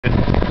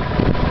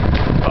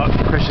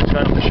Christian's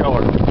going up the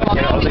shoulder.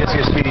 Okay, I was going to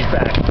see a speedy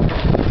back.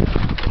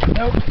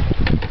 Nope.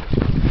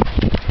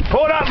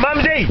 Pull it up,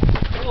 Mumsy!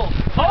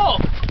 Oh!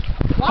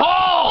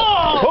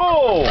 Oh!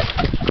 Pull!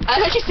 I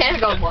thought you said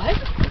go, what?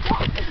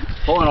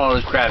 Pulling all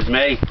those crabs,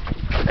 May.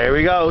 There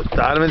we go.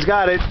 Donovan's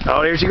got it.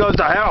 Oh, here she goes.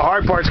 The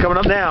hard part's coming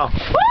up now.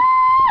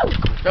 Woo!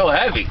 So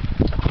heavy.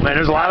 Man,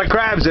 there's a lot of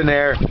crabs in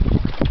there.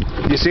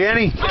 You see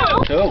any?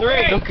 Two.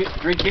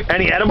 Three. Three.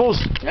 Any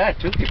edibles? Yeah,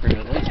 two keepers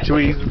at least. Should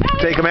we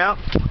take them out?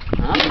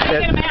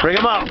 Huh? Bring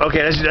them up.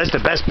 Okay, that's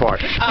the best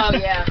part. Oh,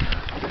 yeah.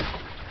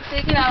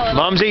 Take it out a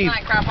little. Mumsy,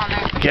 Crap on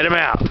there. get them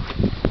out.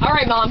 All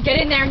right, Mom,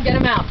 get in there and get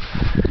them out.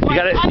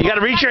 You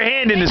gotta reach your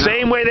hand in the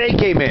same way they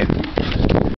came in.